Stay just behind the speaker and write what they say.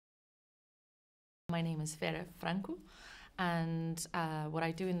My name is Vera Franco, and what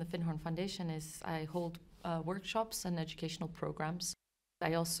I do in the Findhorn Foundation is I hold workshops and educational programs.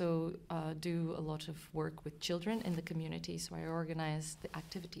 I also do a lot of work with children in the community, so I organize the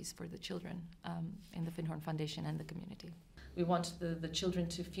activities for the children in the Findhorn Foundation and the community. We want the children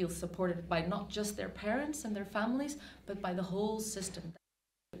to feel supported by not just their parents and their families, but by the whole system.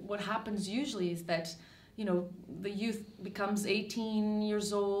 What happens usually is that the youth becomes 18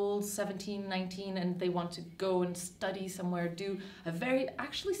 years old, 17, 19, and they want to go and study somewhere, do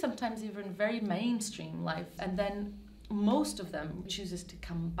actually sometimes even very mainstream life. And then most of them chooses to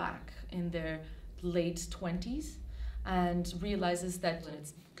come back in their late 20s and realizes that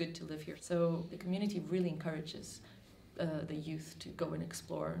it's good to live here. So the community really encourages the youth to go and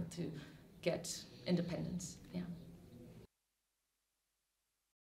explore, to get independence. Yeah.